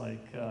materials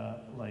like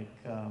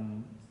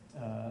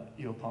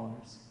EO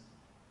polymers.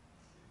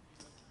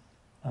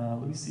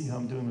 Let me see how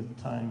I'm doing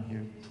with time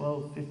here.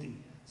 12:50,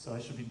 so I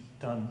should be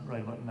done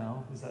right about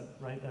now. Is that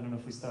right? I don't know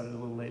if we started a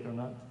little late or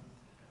not.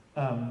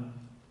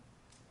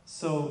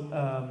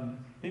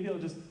 Maybe I'll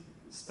just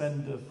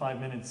spend 5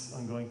 minutes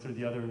on going through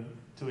the other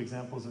two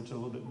examples, which are a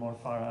little bit more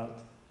far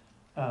out.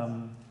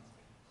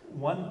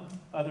 One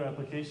other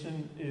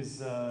application is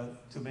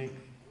to make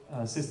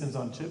systems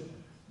on chip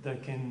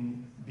that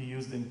can be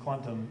used in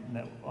quantum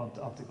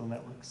optical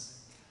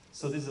networks.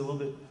 So this is a little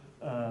bit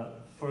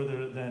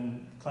further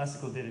than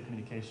classical data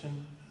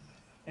communication.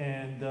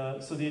 And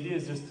so the idea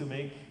is just to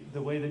make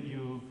the way that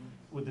you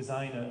would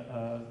design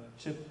a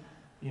chip,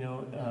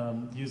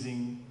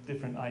 using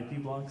different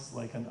IP blocks,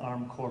 like an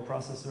ARM core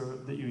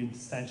processor that you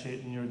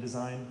instantiate in your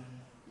design,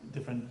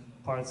 different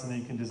parts, and then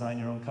you can design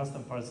your own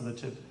custom parts of the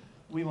chip.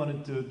 We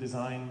wanted to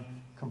design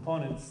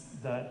components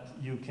that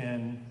you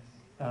can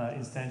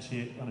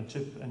instantiate on a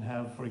chip and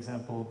have, for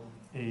example,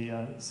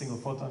 a single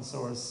photon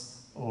source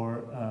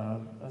or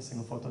a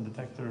single photon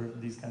detector,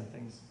 these kind of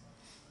things.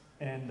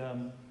 And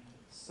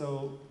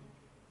so,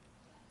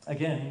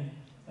 again,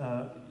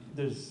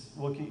 there's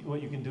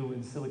what you can do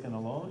in silicon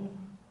alone,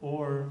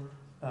 or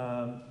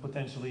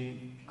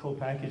potentially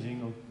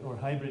co-packaging or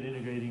hybrid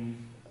integrating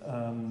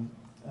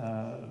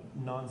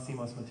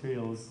non-CMOS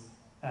materials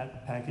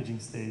at packaging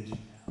stage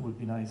would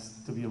be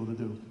nice to be able to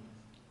do.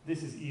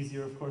 This is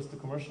easier, of course, to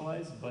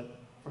commercialize, but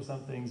for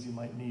some things you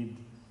might need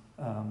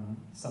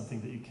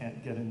something that you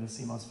can't get in the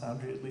CMOS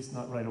foundry, at least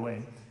not right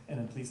away, and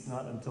at least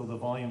not until the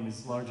volume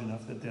is large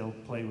enough that they'll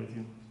play with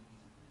you.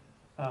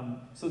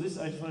 So this,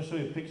 I just want to show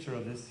you a picture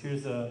of this.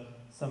 Here's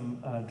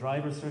some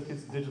driver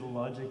circuits, digital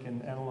logic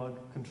and analog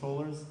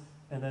controllers,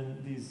 and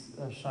then these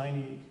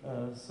shiny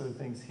sort of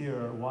things here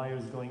are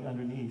wires going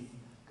underneath,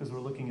 because we're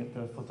looking at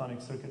the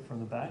photonic circuit from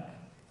the back.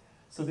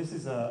 So this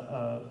is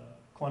a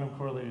quantum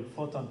correlated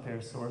photon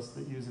pair source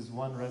that uses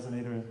one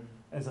resonator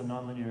as a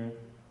nonlinear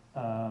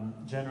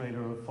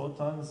generator of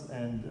photons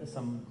and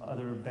some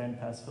other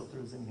bandpass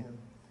filters in here.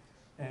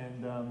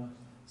 And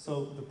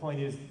so the point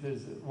is,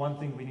 there's one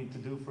thing we need to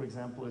do, for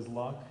example, is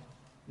lock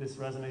this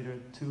resonator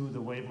to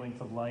the wavelength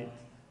of light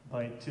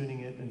by tuning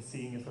it and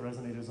seeing if the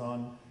resonator's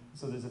on.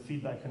 So there's a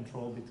feedback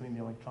control between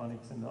the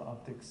electronics and the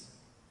optics.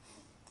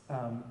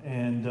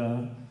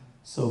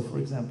 So for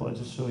example, I'll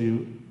just show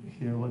you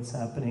here what's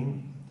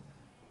happening.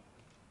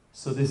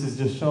 So this is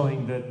just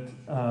showing that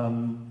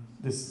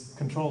this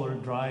controller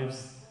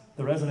drives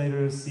the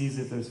resonator, sees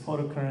if there's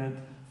photocurrent,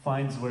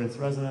 finds where it's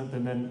resonant,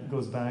 and then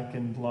goes back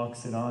and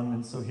locks it on.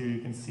 And so here you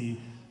can see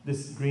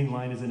this green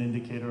line is an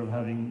indicator of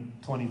having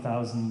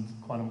 20,000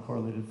 quantum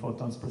correlated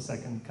photons per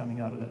second coming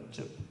out of that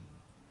chip.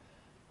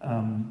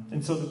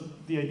 And so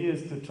the idea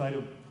is to try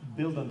to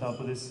build on top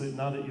of this. So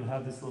now that you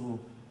have this little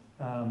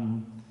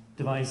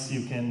device,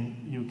 you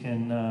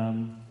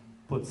can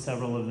put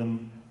several of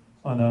them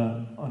on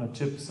a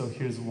chip. So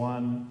here's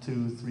 1,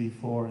 2, 3,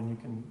 4, and you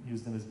can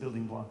use them as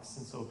building blocks.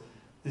 And so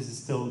this is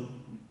still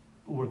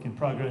a work in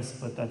progress,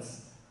 but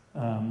that's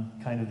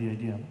kind of the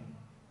idea.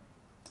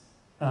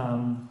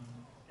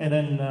 And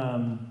then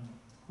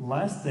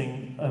last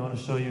thing I want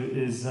to show you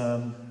is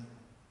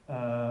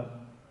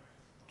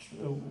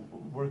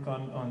work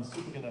on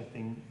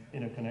superconducting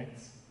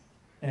interconnects.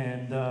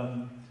 And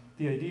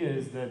the idea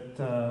is that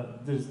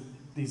there's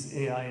these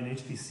AI and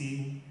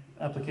HPC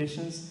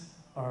applications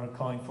are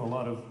calling for a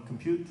lot of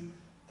compute,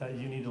 that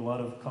you need a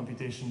lot of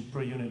computation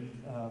per unit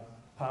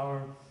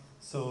power.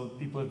 So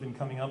people have been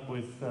coming up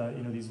with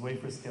these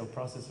wafer scale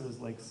processors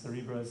like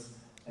Cerebras,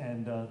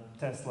 and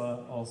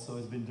Tesla also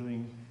has been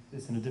doing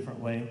this in a different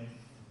way.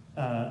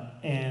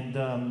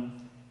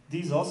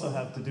 These also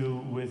have to do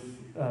with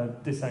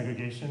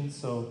disaggregation.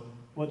 So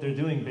what they're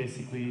doing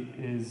basically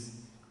is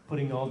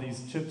putting all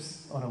these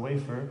chips on a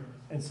wafer,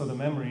 and so the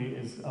memory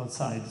is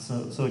outside.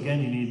 So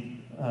again, you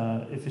need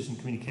efficient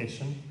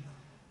communication.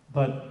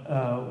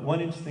 But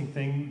one interesting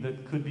thing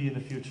that could be in the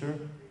future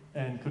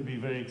and could be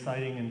very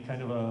exciting and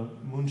kind of a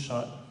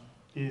moonshot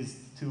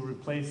is to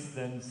replace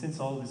then, since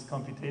all this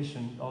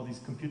computation, all these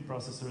compute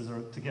processors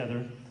are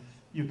together,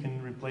 you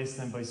can replace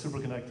them by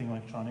superconducting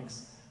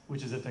electronics,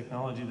 which is a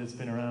technology that's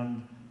been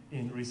around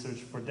in research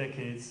for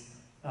decades,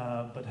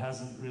 but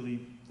hasn't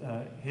really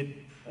hit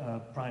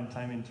prime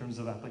time in terms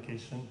of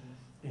application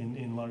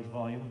in large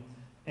volume.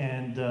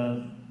 And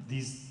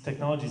these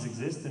technologies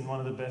exist, and one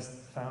of the best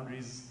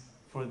foundries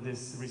for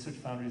this, research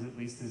foundries at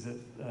least, is at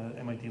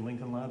MIT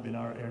Lincoln Lab in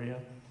our area.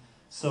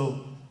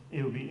 So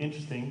it would be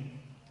interesting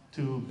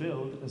to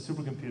build a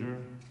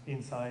supercomputer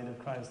inside a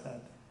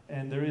cryostat.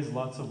 And there is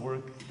lots of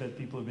work that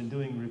people have been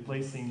doing,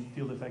 replacing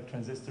field effect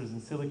transistors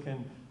in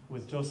silicon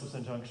with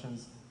Josephson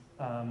junctions.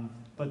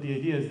 But the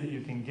idea is that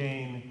you can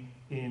gain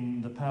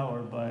in the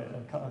power by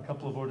a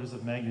couple of orders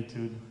of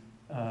magnitude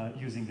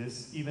using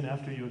this, even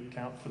after you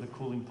account for the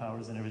cooling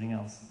powers and everything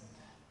else.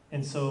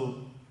 And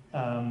so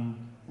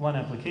one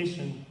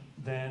application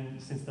then,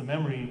 since the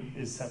memory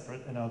is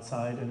separate and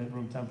outside and at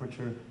room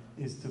temperature,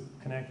 is to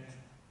connect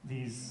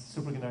these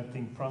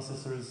superconducting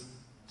processors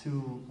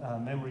to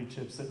memory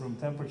chips at room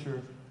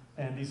temperature.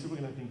 And these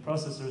superconducting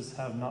processors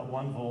have not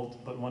 1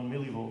 volt, but 1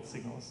 millivolt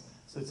signals.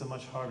 So it's a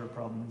much harder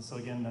problem. And so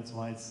again, that's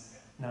why it's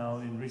now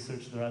in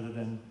research rather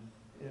than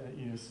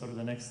sort of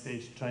the next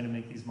stage, trying to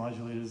make these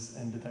modulators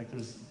and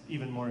detectors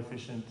even more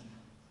efficient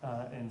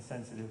and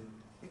sensitive.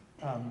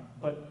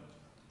 But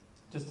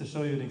just to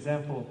show you an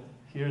example,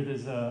 here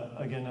there's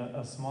again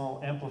a small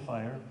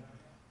amplifier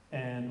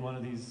and one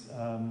of these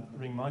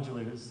ring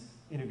modulators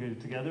integrated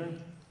together.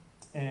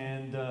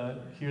 And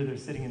here they're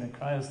sitting in a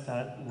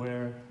cryostat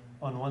where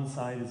on one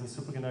side is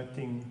a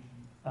superconducting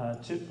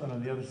chip, and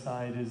on the other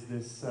side is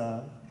this,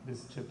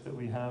 this chip that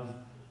we have,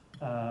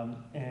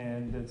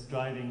 and it's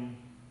driving,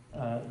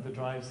 the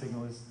drive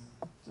signal is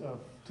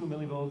 2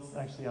 millivolts,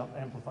 actually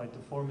amplified to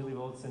 4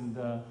 millivolts, and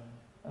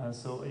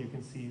so you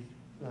can see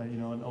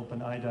an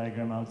open eye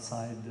diagram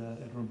outside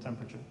at room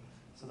temperature.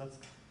 So that's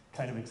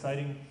kind of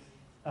exciting.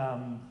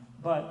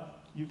 But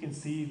you can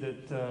see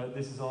that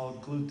this is all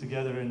glued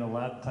together in a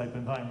lab type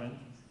environment.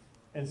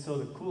 And so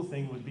the cool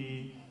thing would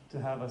be to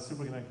have a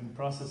superconducting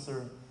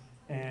processor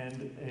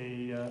and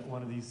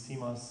one of these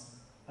CMOS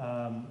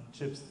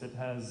chips that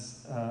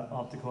has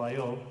optical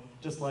I/O,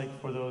 just like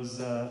for those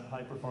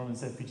high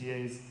performance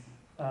FPGAs,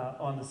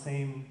 on the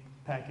same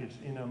package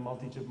in a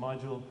multi-chip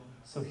module.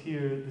 So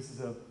here, this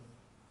is a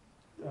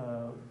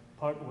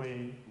part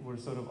way, we're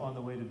sort of on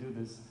the way to do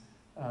this.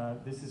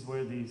 This is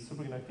where the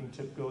superconducting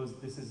chip goes.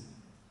 This is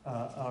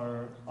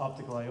our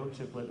optical I/O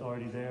chiplet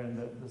already there, and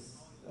this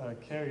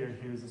carrier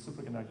here is a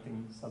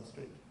superconducting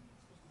substrate.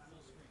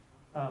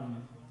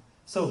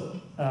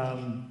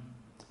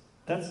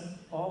 That's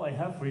all I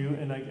have for you,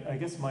 and I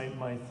guess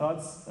my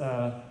thoughts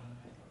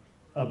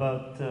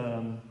about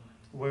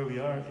where we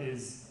are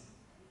is,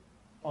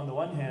 on the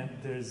one hand,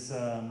 there's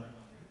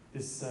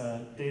this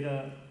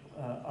data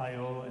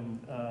I/O and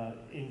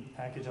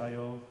in-package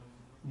I/O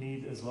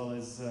need, as well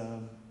as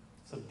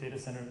sort of data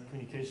center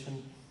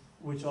communication,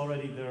 which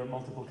already there are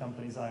multiple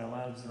companies, IO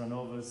Labs,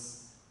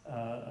 Renovus,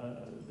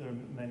 there are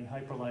many.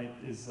 Hyperlight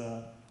is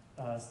a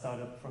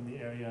startup from the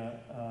area,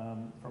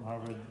 from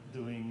Harvard,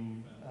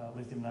 doing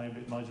lithium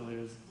niobate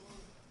modulators.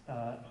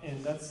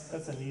 And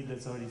that's a need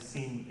that's already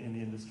seen in the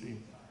industry.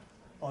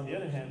 On the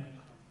other hand,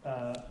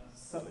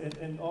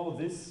 and all of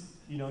this,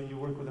 you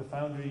work with a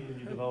foundry and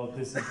you develop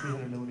this in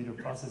 300 millimeter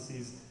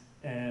processes,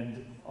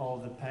 and all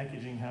the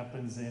packaging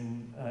happens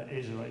in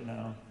Asia right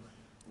now,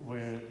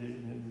 where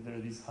there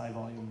are these high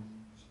volume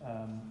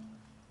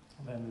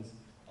vendors.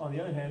 On the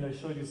other hand, I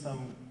showed you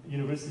some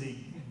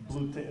university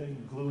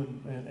glue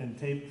and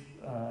tape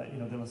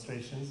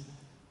demonstrations,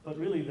 but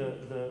really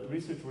the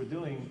research we're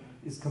doing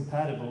is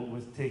compatible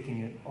with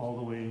taking it all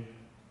the way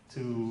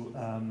to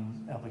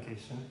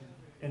application.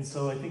 And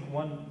so I think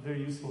one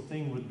very useful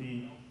thing would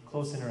be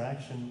close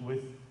interaction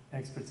with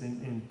experts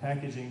in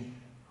packaging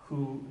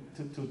who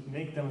to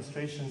make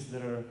demonstrations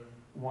that are,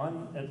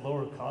 one, at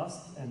lower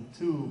cost, and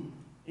two,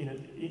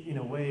 in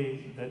a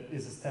way that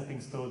is a stepping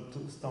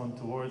stone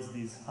towards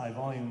these high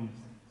volume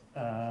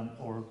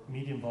or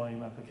medium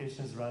volume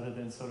applications, rather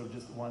than sort of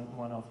just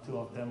one-off,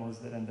 two-off demos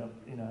that end up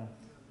in a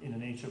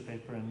Nature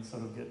paper and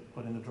sort of get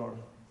put in the drawer.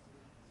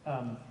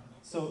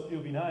 So it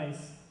would be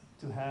nice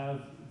to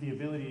have the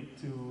ability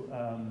to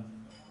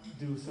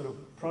do sort of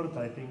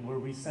prototyping where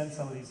we send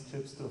some of these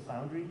chips to a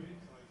foundry,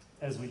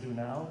 as we do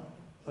now,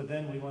 but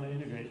then we want to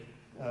integrate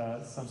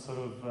some sort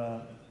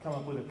of, come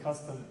up with a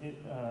custom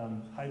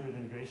hybrid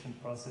integration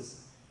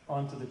process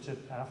onto the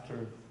chip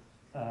after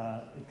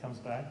it comes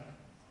back,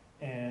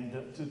 and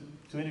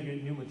to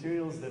integrate new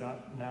materials that are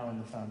now in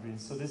the foundry.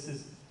 And so this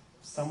is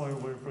somewhere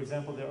where, for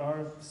example, there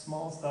are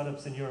small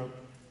startups in Europe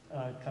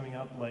coming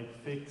up, like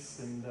Fix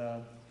and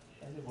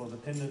well, the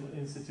Tyndall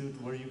Institute,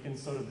 where you can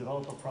sort of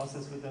develop a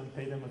process with them,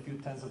 pay them a few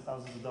tens of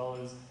thousands of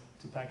dollars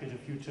to package a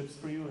few chips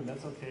for you, and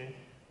that's okay.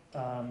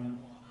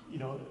 You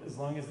know, as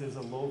long as there's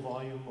a low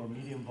volume or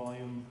medium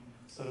volume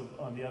sort of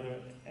on the other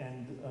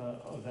end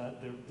of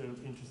that, they're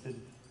interested,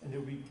 and it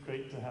would be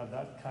great to have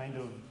that kind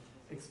of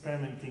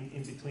experimenting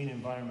in between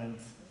environment,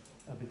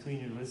 between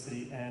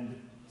university and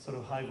sort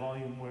of high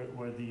volume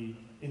where the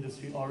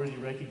industry already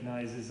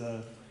recognizes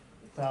a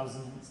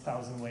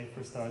 1,000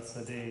 wafer starts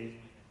a day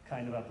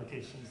kind of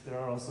applications. There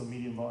are also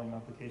medium volume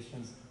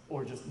applications,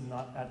 or just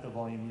not at the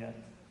volume yet.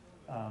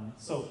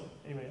 So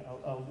anyway,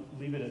 I'll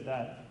leave it at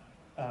that.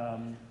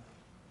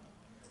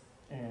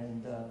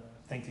 And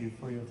thank you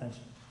for your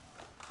attention.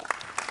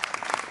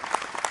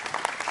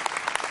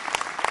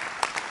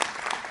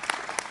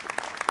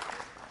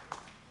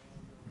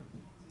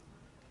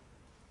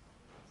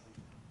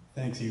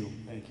 Thank you.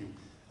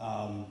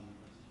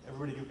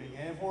 Everybody give a big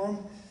hand for him.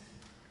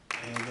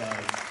 And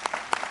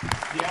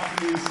the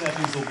afternoon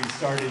sessions will be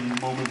starting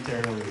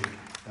momentarily.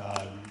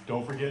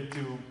 Don't forget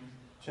to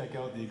check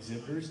out the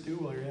exhibitors too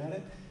while you're at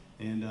it.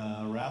 And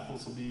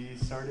raffles will be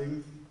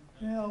starting,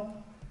 you know,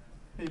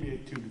 maybe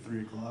at 2 to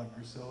 3 o'clock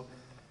or so.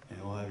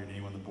 And we'll have your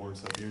name on the board.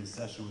 So if you're in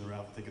session when the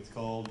raffle ticket's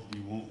called,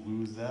 you won't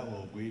lose that.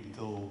 We'll wait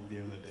until the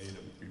end of the day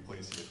to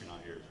replace you if you're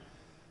not here.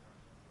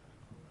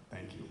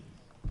 Thank you.